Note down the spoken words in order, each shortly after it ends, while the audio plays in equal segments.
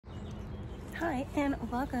Hi and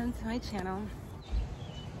welcome to my channel.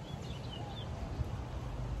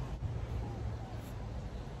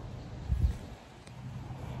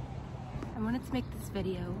 I wanted to make this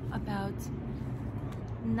video about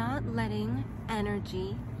not letting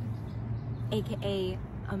energy, aka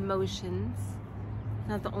emotions,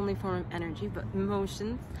 not the only form of energy, but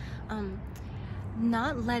emotions,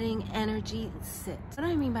 not letting energy sit. What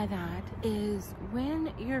I mean by that is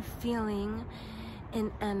when you're feeling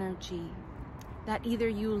an energy that either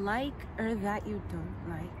you like or that you don't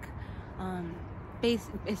like,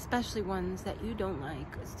 especially ones that you don't like.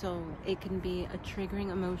 So it can be a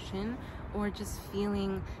triggering emotion or just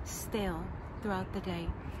feeling stale throughout the day.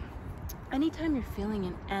 Anytime you're feeling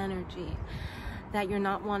an energy that you're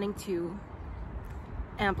not wanting to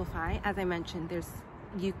amplify, as I mentioned,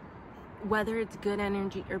 whether it's good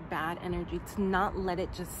energy or bad energy, to not let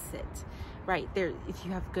it just sit. Right there, if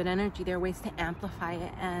you have good energy, there are ways to amplify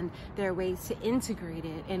it, and there are ways to integrate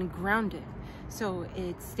it and ground it so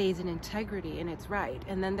it stays in integrity and it's right.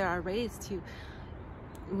 And then there are ways to,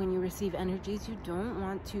 when you receive energies you don't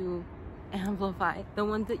want to amplify, the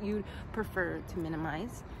ones that you prefer to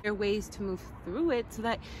minimize. There are ways to move through it so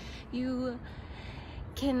that you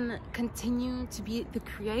can continue to be the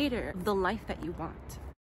creator of the life that you want.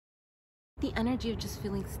 The energy of just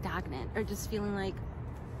feeling stagnant or just feeling like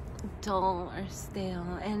dull or stale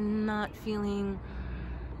and not feeling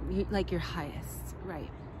like your highest, right?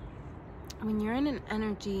 When you're in an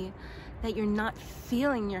energy that you're not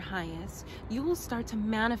feeling your highest, you will start to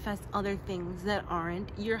manifest other things that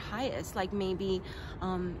aren't your highest, like maybe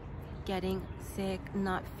getting sick,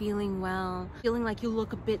 not feeling well, feeling like you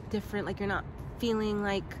look a bit different, like you're not feeling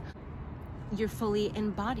like you're fully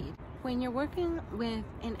embodied. When you're working with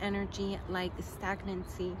an energy like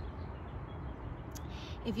stagnancy,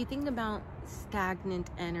 if you think about stagnant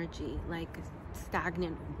energy, like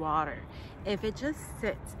stagnant water, if it just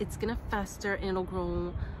sits, it's gonna fester and it'll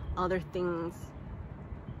grow other things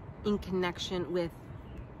in connection with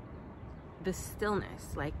the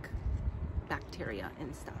stillness, like bacteria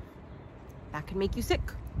and stuff that can make you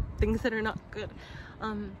sick, things that are not good.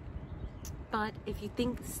 But if you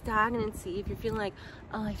think stagnancy, if you're feeling like,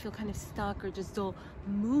 oh, I feel kind of stuck or just dull,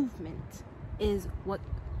 movement is what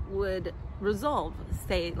would resolve,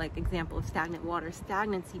 say, like example of stagnant water,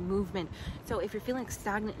 stagnancy, movement. So if you're feeling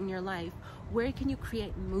stagnant in your life, where can you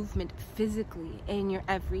create movement physically in your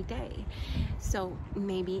everyday? So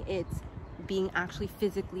maybe it's being actually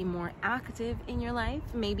physically more active in your life.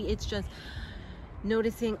 Maybe it's just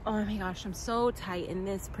noticing, oh my gosh, I'm so tight in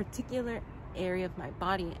this particular area of my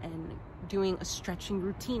body, and doing a stretching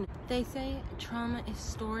routine. They say trauma is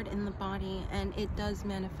stored in the body and it does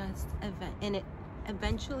manifest and it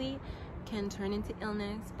eventually can turn into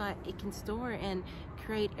illness, but it can store and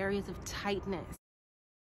create areas of tightness.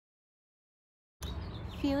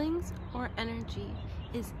 Feelings or energy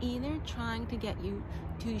is either trying to get you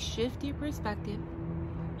to shift your perspective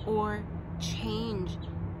or change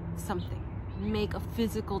something, make a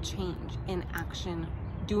physical change in action,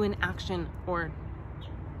 do an action, or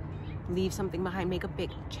leave something behind, make a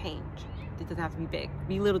big change. It doesn't have to be big,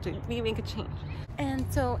 be little change, make a change. And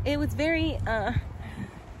so it was very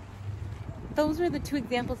those were the two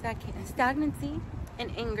examples that came. Stagnancy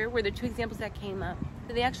and anger were the two examples that came up.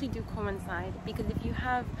 So they actually do coincide, because if you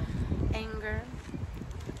have anger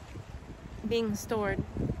being stored,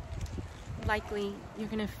 likely you're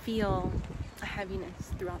gonna feel a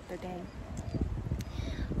heaviness throughout the day.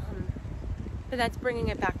 But that's bringing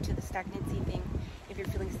it back to the stagnancy thing, if you're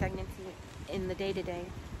feeling stagnancy in the day-to-day.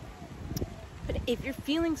 But if you're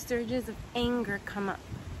feeling surges of anger come up,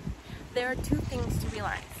 there are two things to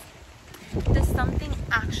realize. Does something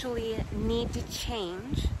actually need to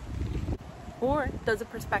change, or does a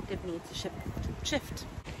perspective need to shift?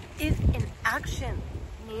 If an action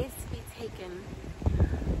needs to be taken,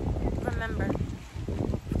 remember,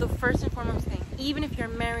 the first and foremost thing, even if you're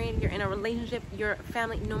married, you're in a relationship, you're a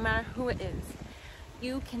family, no matter who it is,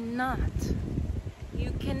 you cannot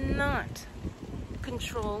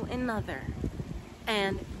control another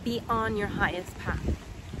and be on your highest path.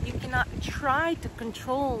 You cannot try to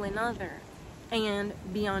control another and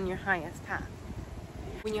be on your highest path.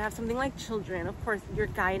 When you have something like children, of course, you're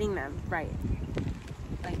guiding them, right?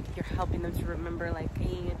 Like you're helping them to remember, like,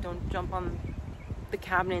 hey, don't jump on the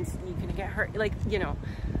cabinets, you can get hurt, like, you know.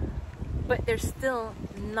 But there's still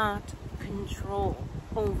not control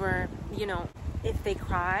over, you know, if they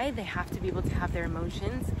cry, they have to be able to have their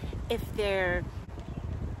emotions. If they're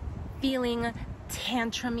feeling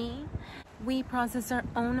tantrumy, we process our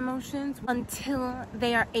own emotions until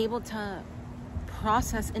they are able to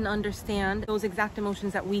process and understand those exact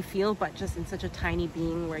emotions that we feel, but just in such a tiny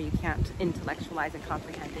being where you can't intellectualize and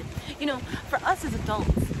comprehend it. You know, for us as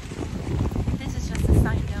adults, this is just a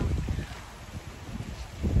side note,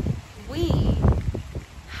 we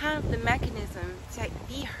have the mechanism to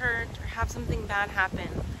be hurt or have something bad happen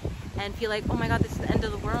and feel like, oh my God, this is the end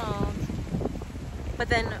of the world. But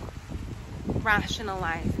then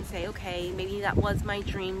rationalize and say, okay, maybe that was my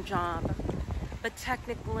dream job, but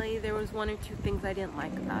technically there was one or two things I didn't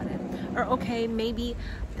like about it. Or okay, maybe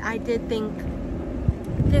I did think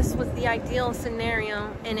this was the ideal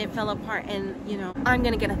scenario and it fell apart, and you know, I'm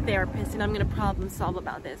gonna get a therapist and I'm gonna problem solve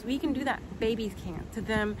about this. We can do that. Babies can't. To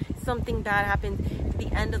them, something bad happens,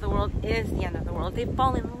 the end of the world is the end of the world. They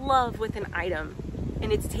fall in love with an item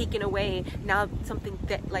and it's taken away. Now something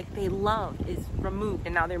that like they loved is removed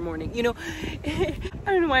and now they're mourning. You know, I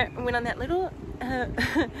don't know why I went on that little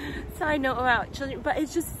side note about children, but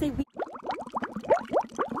it's just to say we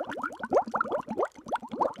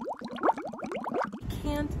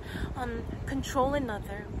can't control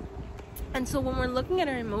another. And so when we're looking at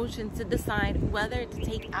our emotions to decide whether to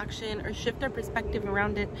take action or shift our perspective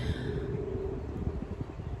around it,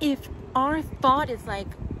 if our thought is like,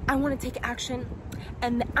 I want to take action,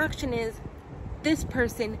 and the action is this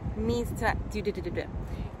person needs to do,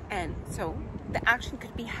 and so the action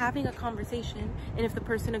could be having a conversation, and if the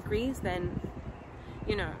person agrees, then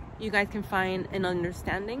you know, you guys can find an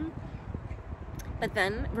understanding. But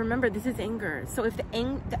then remember, this is anger. So if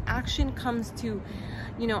the action comes to,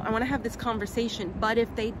 you know, I want to have this conversation, but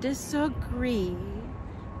if they disagree,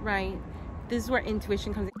 right, this is where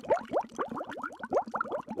intuition comes in.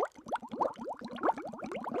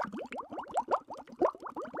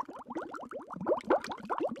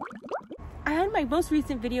 I had my most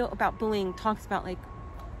recent video about bullying talks about like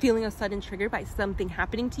feeling a sudden trigger by something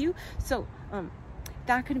happening to you. So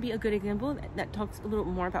that could be a good example that talks a little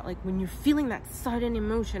more about like when you're feeling that sudden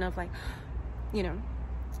emotion of like, you know,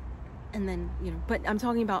 and then, you know, but I'm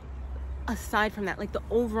talking about aside from that, like the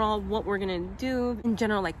overall what we're gonna do in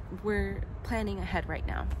general, like we're planning ahead right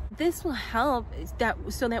now. This will help that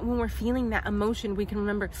so that when we're feeling that emotion, we can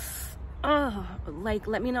remember, oh, like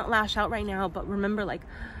let me not lash out right now, but remember like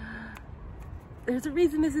there's a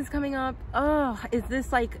reason this is coming up. Oh, is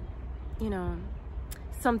this like, you know,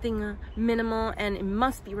 something minimal and it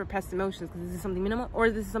must be repressed emotions because this is something minimal,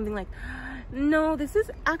 or this is something like, no, this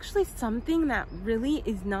is actually something that really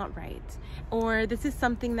is not right, or this is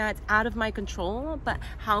something that's out of my control, but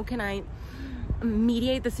how can I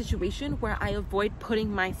mediate the situation where I avoid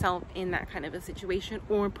putting myself in that kind of a situation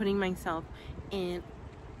or putting myself in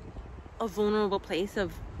a vulnerable place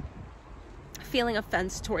of feeling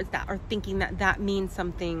offense towards that or thinking that that means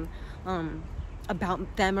something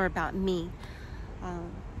about them or about me.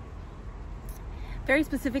 Very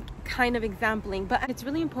specific kind of exampling, but it's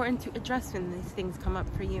really important to address when these things come up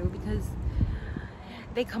for you because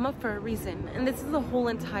they come up for a reason, and this is the whole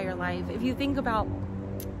entire life. If you think about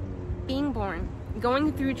being born,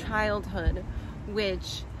 going through childhood,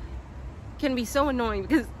 which can be so annoying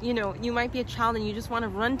because, you know, you might be a child and you just want to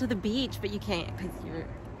run to the beach, but you can't because you're,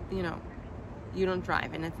 you know, you don't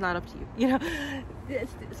drive and it's not up to you, you know.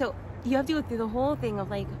 So you have to go through the whole thing of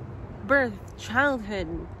like birth, childhood,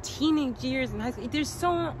 teenage years, and high school. There's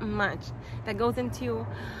so much that goes into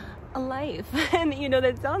a life, and you know,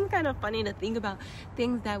 that sounds kind of funny to think about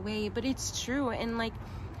things that way, but it's true. And like,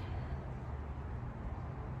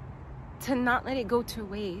 to not let it go to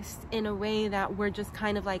waste in a way that we're just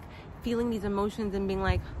kind of like feeling these emotions and being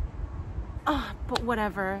like, oh, but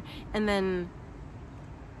whatever, and then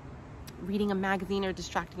reading a magazine or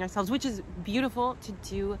distracting ourselves, which is beautiful to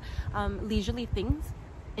do, leisurely things,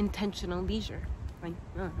 intentional leisure. Like,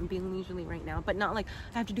 I'm being leisurely right now, but not like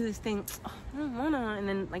I have to do this thing, oh, I don't wanna, and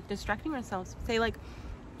then like distracting ourselves. Say like,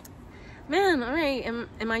 man, all right,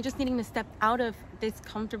 am I just needing to step out of this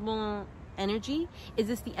comfortable energy? Is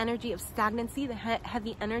this the energy of stagnancy, the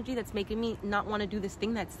heavy energy that's making me not want to do this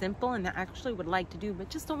thing that's simple and that I actually would like to do but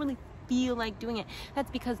just don't really feel like doing it?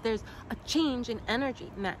 That's because there's a change in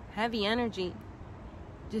energy, and that heavy energy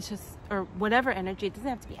just or whatever energy, it doesn't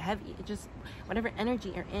have to be heavy, it just whatever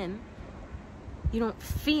energy you're in, you don't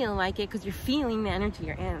feel like it because you're feeling the energy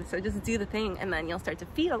you're in. So just do the thing, and then you'll start to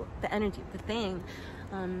feel the energy of the thing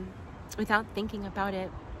without thinking about it.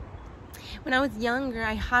 When I was younger,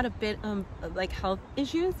 I had a bit of like health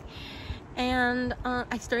issues, and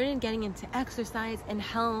I started getting into exercise and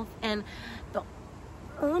health, and the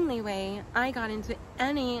only way I got into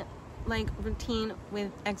any like routine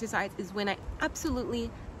with exercise is when I absolutely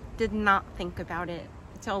did not think about it.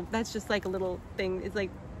 So that's just like a little thing. It's like,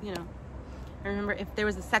 you know, I remember if there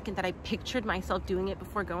was a second that I pictured myself doing it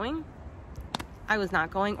before going, I was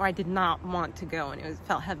not going, or I did not want to go and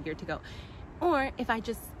felt heavier to go. Or if I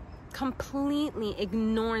just completely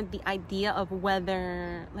ignored the idea of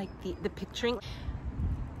whether, like the picturing.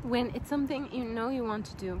 When it's something you know you want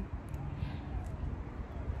to do,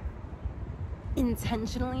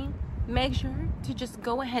 intentionally make sure to just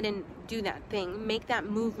go ahead and do that thing, make that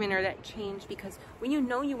movement or that change, because when you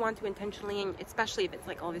know you want to intentionally, and especially if it's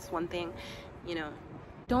like, oh, this one thing, you know,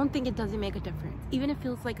 don't think it doesn't make a difference. Even if it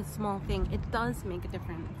feels like a small thing, it does make a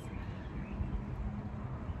difference.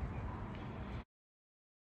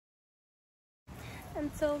 And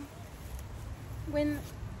so when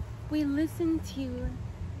we listen to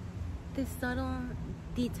the subtle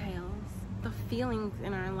details, the feelings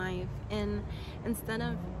in our life, and instead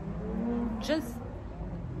of just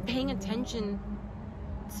paying attention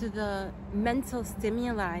to the mental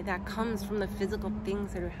stimuli that comes from the physical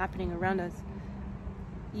things that are happening around us,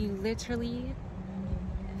 you literally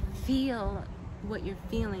feel what you're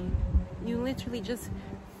feeling. You literally just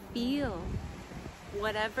feel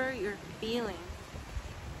whatever you're feeling,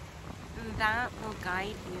 and that will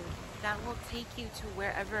guide you. That will take you to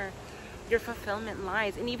wherever your fulfillment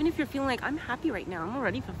lies. And even if you're feeling like, I'm happy right now, I'm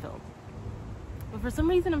already fulfilled, but for some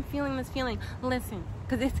reason I'm feeling this feeling, listen,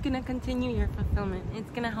 because it's gonna continue your fulfillment. It's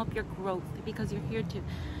gonna help your growth, because you're here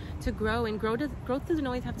to grow, and growth doesn't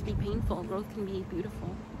always have to be painful. Growth can be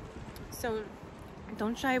beautiful. So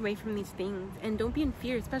don't shy away from these things, and don't be in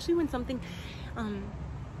fear, especially when something and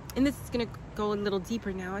this is gonna go a little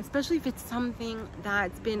deeper now, especially if it's something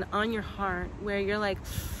that's been on your heart where you're like,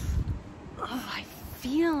 oh, I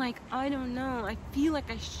feel like, I don't know, I feel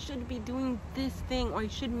like I should be doing this thing, or I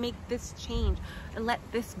should make this change and let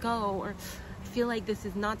this go, or I feel like this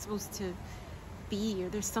is not supposed to be, or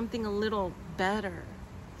there's something a little better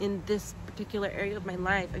in this particular area of my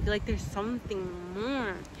life. I feel like there's something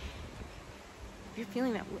more. If you're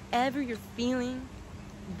feeling that, whatever you're feeling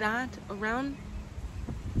that around,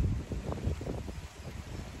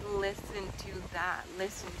 listen to that,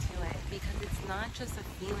 listen to it, because it's not just a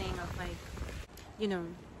feeling of like, you know,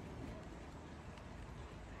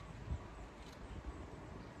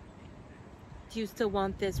 do you still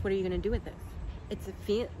want this? What are you going to do with this? It's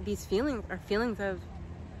these feelings are feelings of,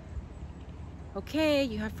 okay,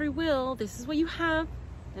 you have free will, this is what you have,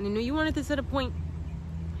 and I know you wanted this at a point,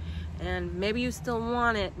 and maybe you still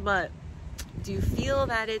want it, but do you feel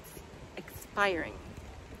that it's expiring?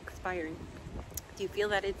 Do you feel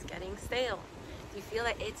that it's getting stale? Do you feel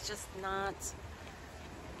that it's just not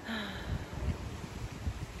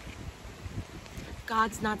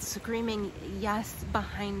God's not screaming yes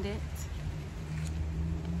behind it?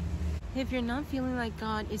 If you're not feeling like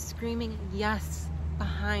God is screaming yes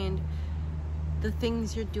behind the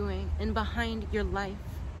things you're doing and behind your life,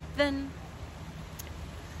 then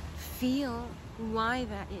feel why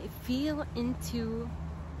that is. Feel into,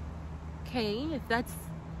 okay, if that's,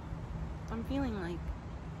 I'm feeling like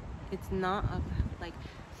it's not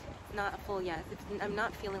a full yes. I'm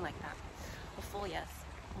not feeling like that, a full yes.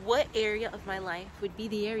 What area of my life would be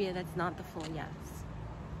the area that's not the full yes?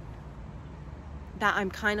 That I'm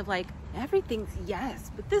kind of like, everything's yes,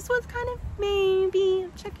 but this one's kind of maybe,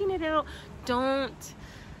 checking it out. Don't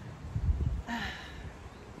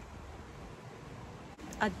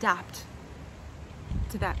adapt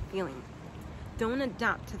to that feeling. Don't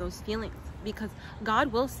adapt to those feelings, because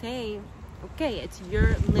God will say, okay, it's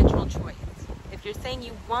your literal choice. If you're saying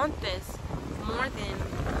you want this more than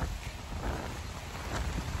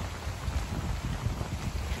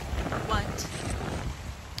what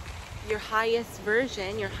your highest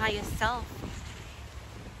version, your highest self,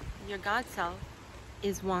 your God self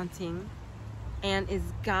is wanting and is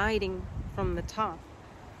guiding from the top,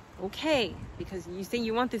 okay, because you say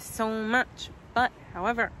you want this so much, but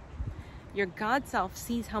however, your God self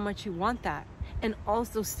sees how much you want that, and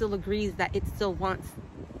also still agrees that it still wants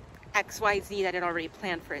XYZ that it already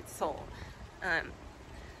planned for its soul on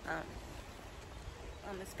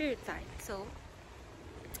the spirit side. So,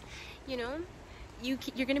 you know, you're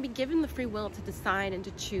going to be given the free will to decide and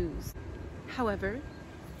to choose. However,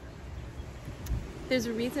 there's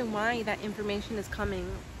a reason why that information is coming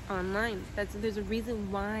online. There's a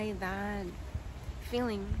reason why that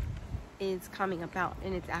feeling is coming about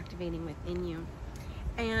and it's activating within you.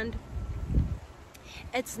 And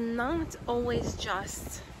it's not always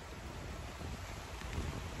just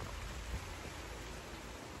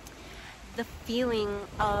the feeling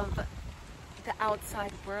of the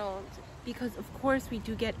outside world, because of course we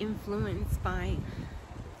do get influenced by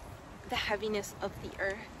the heaviness of the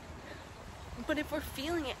earth. But if we're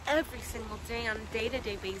feeling it every single day on a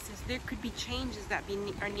day-to-day basis, there could be changes that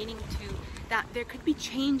there could be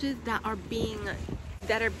changes that are being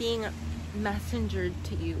messengered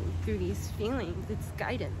to you through these feelings. It's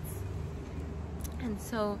guidance. And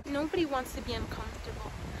so nobody wants to be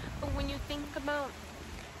uncomfortable. But when you think about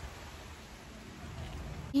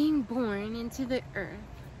being born into the earth,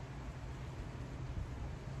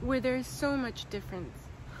 where there's so much difference,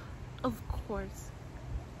 of course,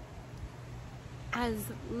 as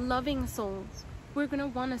loving souls, we're gonna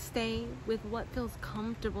want to stay with what feels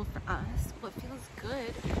comfortable for us, what feels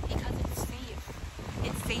good, because it's safe.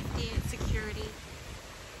 It's safety, it's security.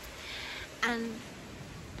 And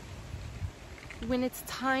when it's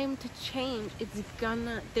time to change, it's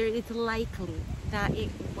likely that it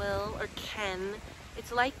will or can,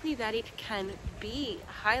 it's likely that it can be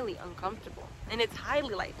highly uncomfortable. And it's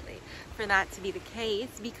highly likely for that to be the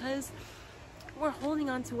case because we're holding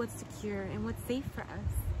on to what's secure and what's safe for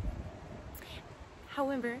us.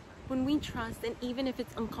 However, when we trust, and even if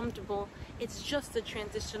it's uncomfortable, it's just a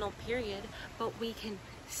transitional period, but we can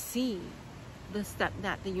see the step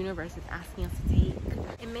that the universe is asking us to take.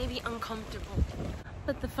 It may be uncomfortable,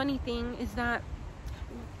 but the funny thing is that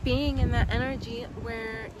being in that energy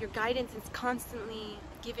where your guidance is constantly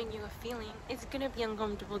giving you a feeling, it's gonna be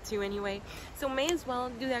uncomfortable too anyway. So may as well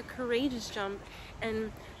do that courageous jump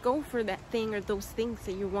and go for that thing or those things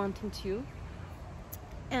that you're wanting to,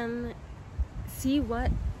 and see what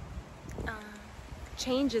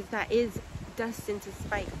changes that is destined to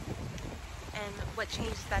spike and what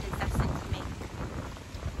changes that is destined to make.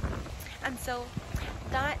 And so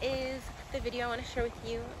that is the video I want to share with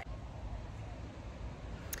you.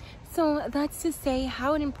 So that's to say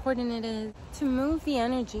how important it is to move the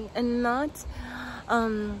energy and not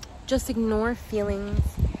just ignore feelings.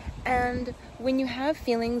 And when you have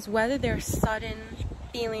feelings, whether they're sudden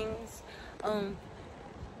feelings,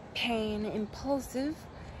 pain, impulsive,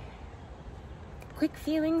 quick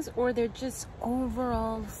feelings, or they're just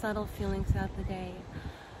overall subtle feelings throughout the day,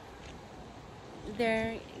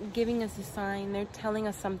 they're giving us a sign, they're telling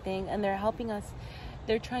us something, and they're helping us,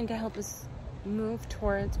 they're trying to help us move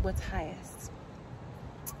towards what's highest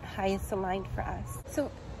aligned for us.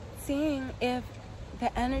 So seeing if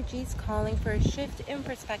the energy is calling for a shift in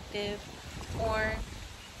perspective or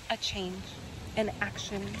a change, an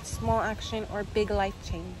action, small action or big life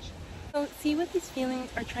change. So see what these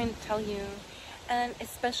feelings are trying to tell you, and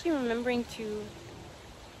especially remembering to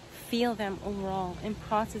feel them overall and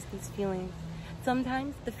process these feelings.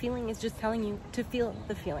 Sometimes the feeling is just telling you to feel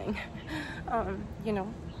the feeling. You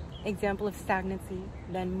know, example of stagnancy,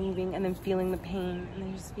 then moving and then feeling the pain and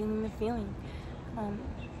then just feeling the feeling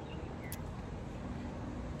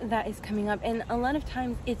that is coming up. And a lot of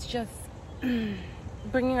times it's just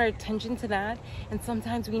bringing our attention to that, and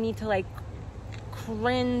sometimes we need to like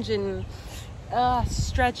cringe and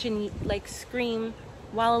stretch and like scream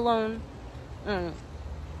while alone.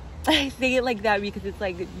 I say it like that because it's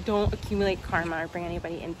like, don't accumulate karma or bring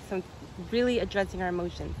anybody in. So really addressing our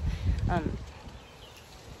emotions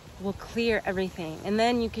will clear everything, and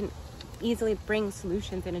then you can easily bring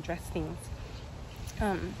solutions and address things.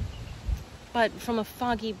 But from a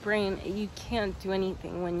foggy brain, you can't do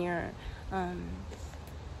anything when you're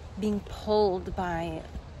being pulled by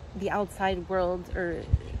the outside world or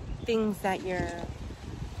things that you're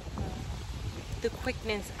the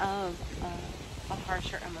quickness of a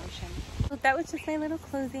harsher emotion. So that was just my little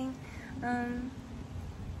closing.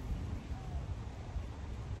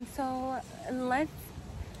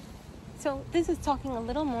 So this is talking a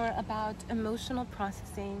little more about emotional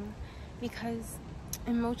processing, because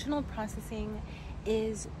emotional processing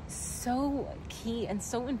is so key and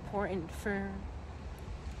so important for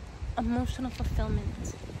emotional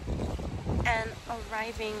fulfillment and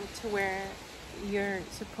arriving to where you're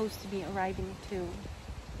supposed to be arriving to.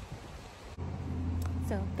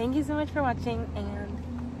 So thank you so much for watching, and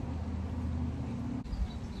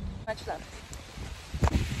much love.